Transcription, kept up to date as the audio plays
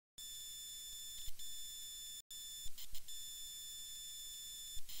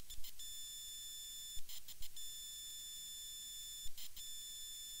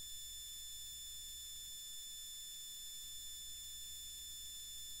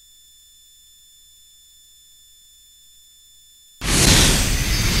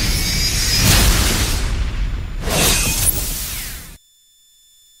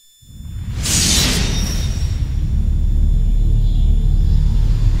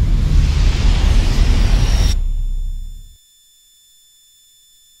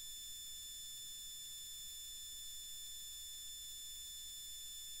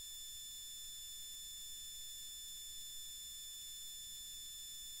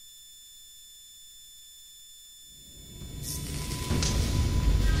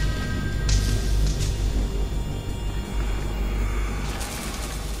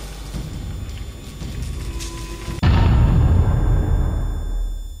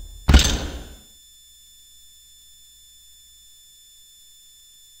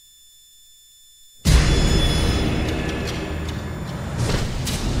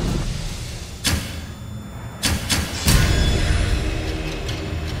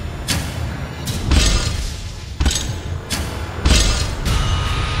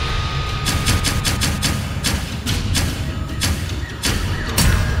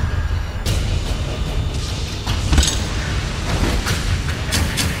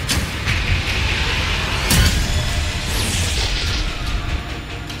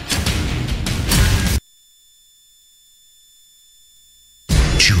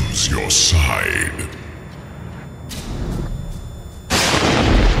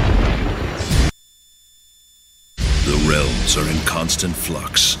realms are in constant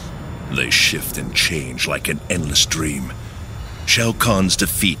flux. They shift and change like an endless dream. Shao Kahn's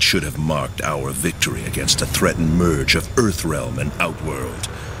defeat should have marked our victory against a threatened merge of Earthrealm and Outworld.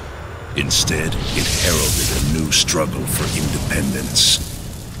 Instead, it heralded a new struggle for independence.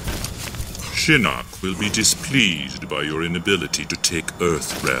 Shinnok will be displeased by your inability to take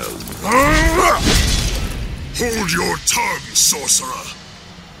Earthrealm. Hold your tongue, sorcerer!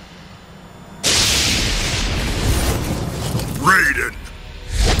 Raiden!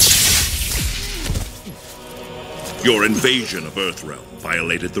 Your invasion of Earthrealm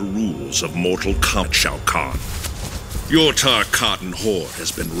violated the rules of mortal combat, Shao Kahn. Your Tarkatan horde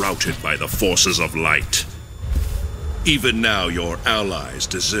has been routed by the forces of light. Even now, your allies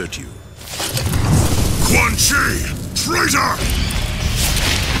desert you. Quan Chi! Traitor!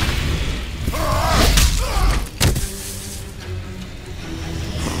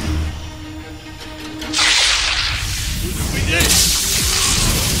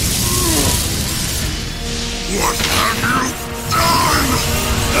 What have you done?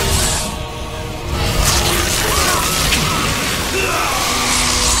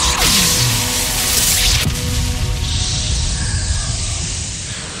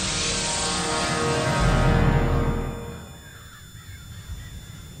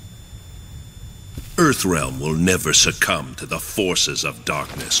 Earthrealm will never succumb to the forces of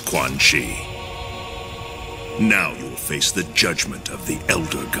darkness, Quan Chi. Now you will face the judgment of the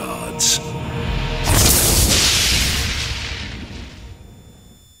Elder Gods.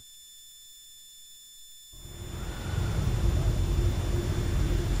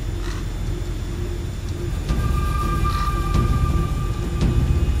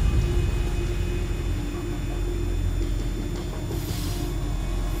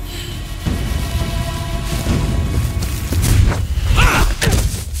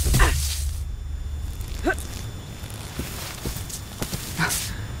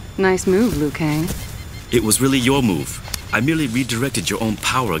 Nice move, Liu Kang. It was really your move. I merely redirected your own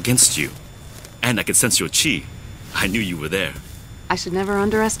power against you. And I could sense your chi. I knew you were there. I should never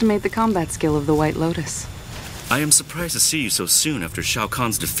underestimate the combat skill of the White Lotus. I am surprised to see you so soon after Shao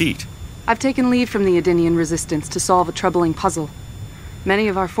Kahn's defeat. I've taken lead from the Edenian resistance to solve a troubling puzzle. Many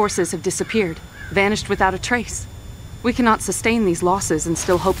of our forces have disappeared, vanished without a trace. We cannot sustain these losses and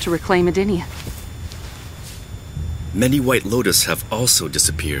still hope to reclaim Edenia. Many White Lotus have also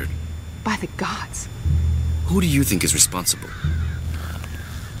disappeared. By the gods. Who do you think is responsible?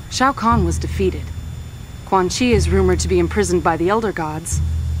 Shao Kahn was defeated. Quan Chi is rumored to be imprisoned by the Elder Gods.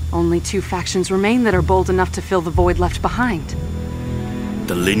 Only 2 factions remain that are bold enough to fill the void left behind.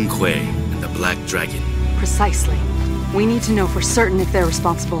 The Lin Kuei and the Black Dragon. Precisely. We need to know for certain if they're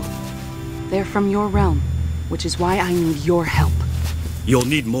responsible. They're from your realm, which is why I need your help. You'll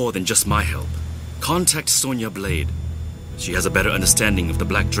need more than just my help. Contact Sonya Blade. She has a better understanding of the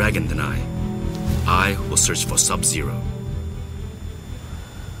Black Dragon than I. I will search for Sub-Zero.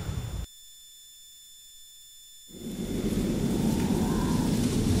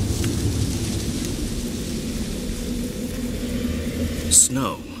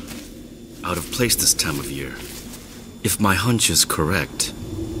 Snow. Out of place this time of year. If my hunch is correct.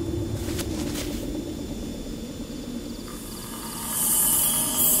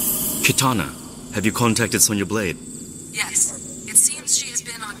 Kitana, have you contacted Sonya Blade? Yes. It seems she has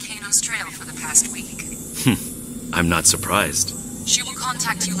been on Kano's trail for the past week. I'm not surprised. She will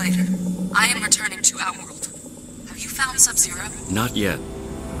contact you later. I am returning to Outworld. Have you found Sub-Zero? Not yet,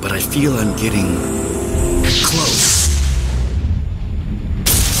 but I feel I'm getting close.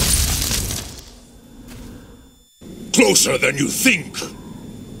 Closer than you think!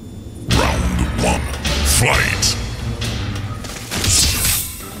 Round 1, fight!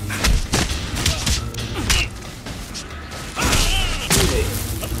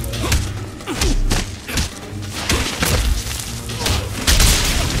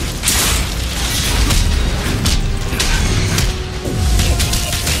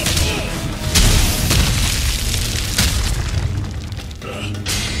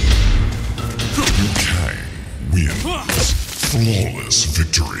 Flawless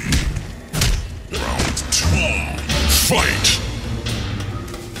victory. Round 2.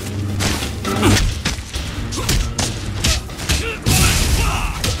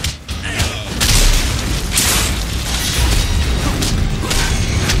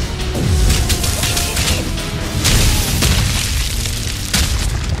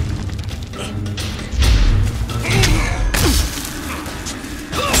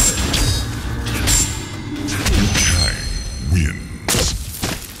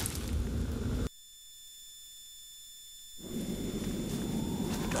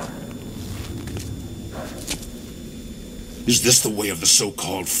 Is this the way of the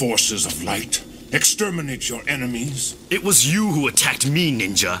so-called forces of light? Exterminate your enemies? It was you who attacked me,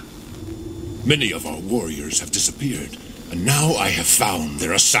 ninja. Many of our warriors have disappeared, and now I have found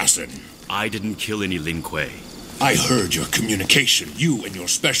their assassin. I didn't kill any Lin Kuei. I heard your communication. You and your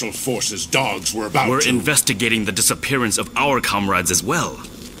special forces dogs were about We're to... investigating the disappearance of our comrades as well.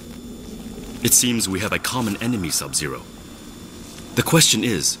 It seems we have a common enemy, Sub-Zero. The question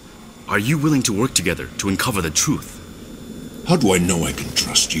is, are you willing to work together to uncover the truth? How do I know I can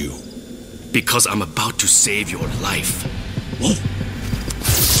trust you? Because I'm about to save your life. What?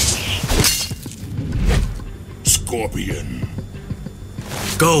 Scorpion.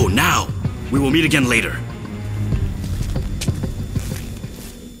 Go, now! We will meet again later.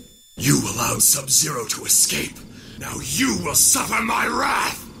 You allowed Sub-Zero to escape. Now you will suffer my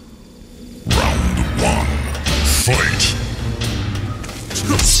wrath! Round 1. Fight!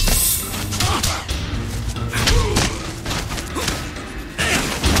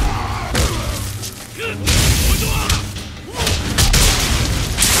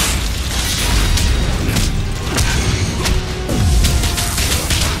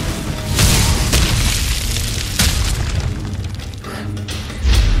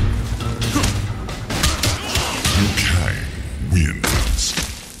 Wins.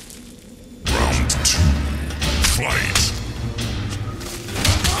 Round 2. Fight.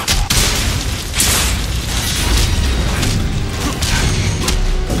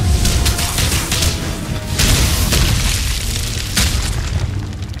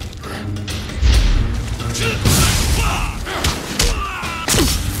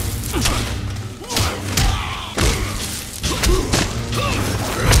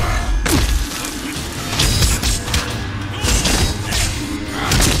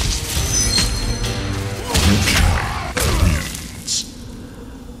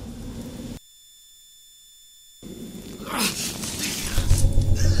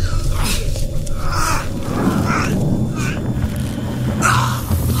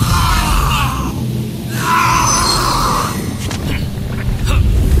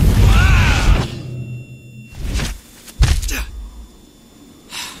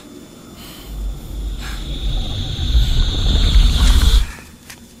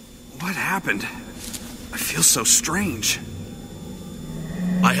 I feel so strange.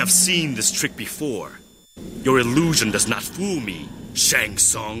 I have seen this trick before. Your illusion does not fool me, Shang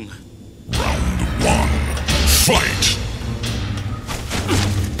Tsung. Round 1. Fight!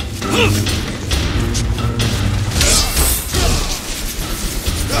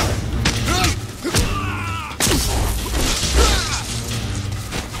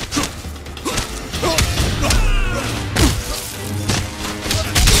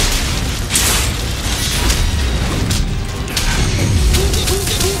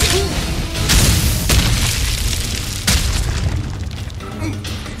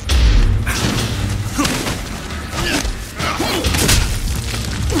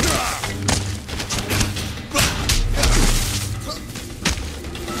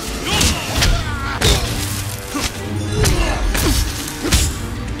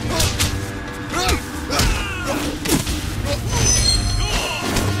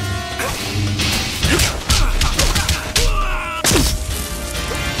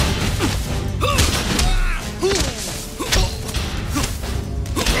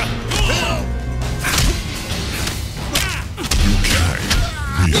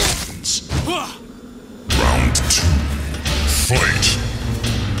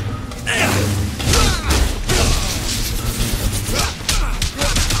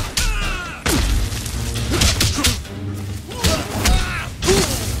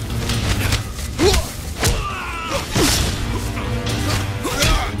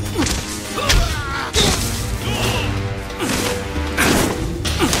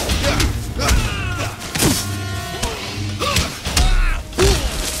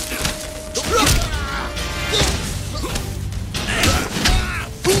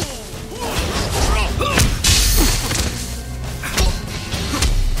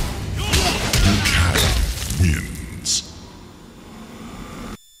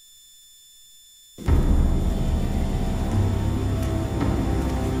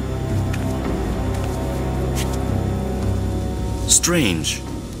 Strange.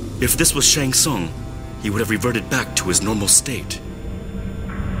 If this was Shang Tsung, he would have reverted back to his normal state.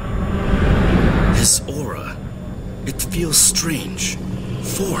 His aura, it feels strange,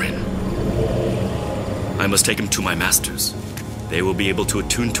 foreign. I must take him to my masters. They will be able to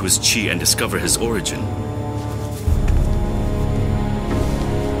attune to his chi and discover his origin.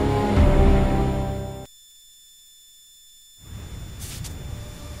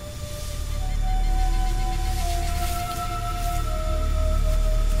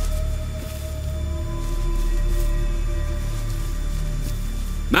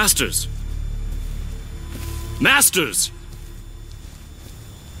 Masters! Masters!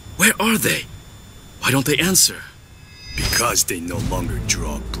 Where are they? Why don't they answer? Because they no longer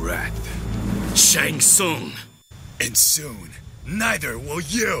draw breath. Shang Tsung! And soon, neither will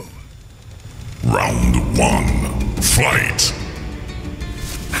you! Round 1. Fight!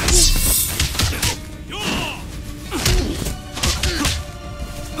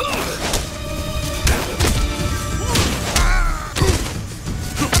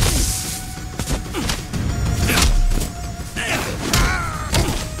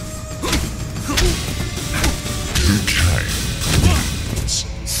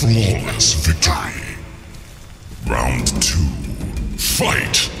 Flawless victory. Round 2.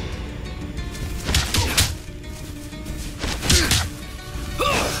 Fight!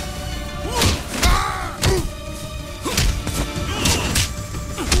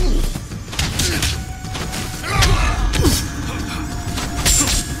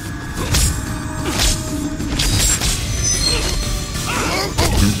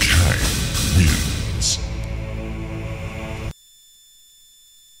 Liu Kang wins.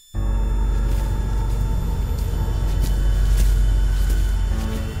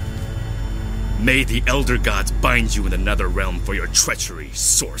 May the Elder Gods bind you in another realm for your treachery,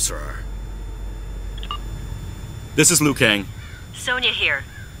 sorcerer. This is Liu Kang. Sonya here.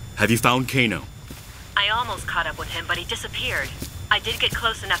 Have you found Kano? I almost caught up with him, but he disappeared. I did get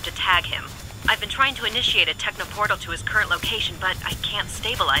close enough to tag him. I've been trying to initiate a technoportal to his current location, but I can't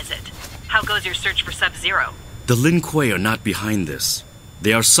stabilize it. How goes your search for Sub-Zero? The Lin Kuei are not behind this.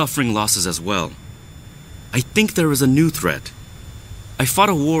 They are suffering losses as well. I think there is a new threat. I fought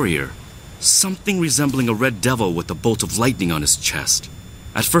a warrior. Something resembling a red devil with a bolt of lightning on his chest.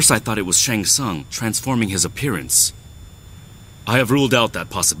 At first I thought it was Shang Tsung transforming his appearance. I have ruled out that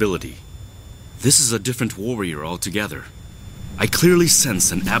possibility. This is a different warrior altogether. I clearly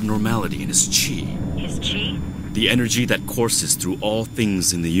sense an abnormality in his chi. His chi? The energy that courses through all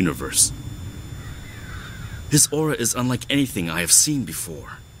things in the universe. His aura is unlike anything I have seen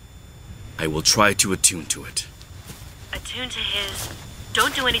before. I will try to attune to it. Attune to his...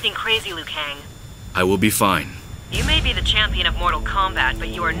 Don't do anything crazy, Liu Kang. I will be fine. You may be the champion of Mortal Kombat, but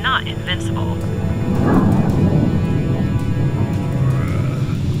you are not invincible.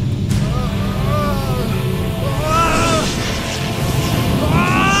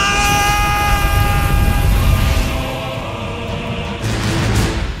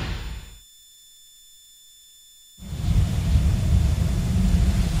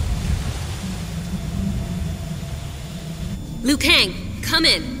 Liu Kang, come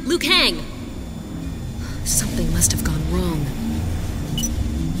in! Liu Kang! Something must have gone wrong.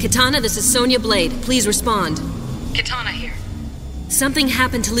 Kitana, this is Sonya Blade. Please respond. Kitana here. Something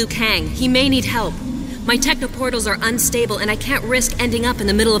happened to Liu Kang. He may need help. My technoportals are unstable and I can't risk ending up in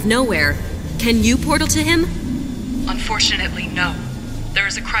the middle of nowhere. Can you portal to him? Unfortunately, no. There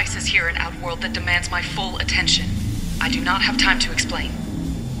is a crisis here in Outworld that demands my full attention. I do not have time to explain.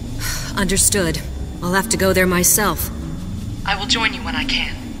 Understood. I'll have to go there myself. I will join you when I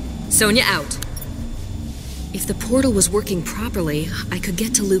can. Sonya out. If the portal was working properly, I could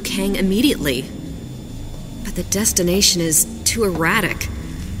get to Liu Kang immediately. But the destination is too erratic.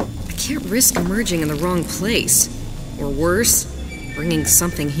 I can't risk emerging in the wrong place. Or worse, bringing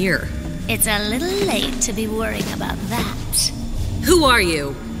something here. It's a little late to be worrying about that. Who are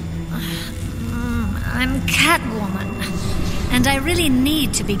you? I'm Catwoman. And I really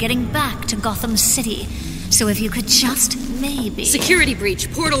need to be getting back to Gotham City. So if you could just maybe... Security breach,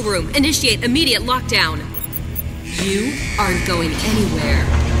 portal room, initiate immediate lockdown. You aren't going anywhere.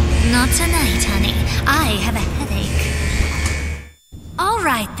 Not tonight, honey. I have a headache. All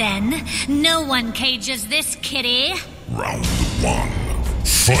right, then. No one cages this kitty. Round 1.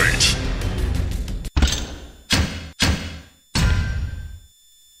 Fight!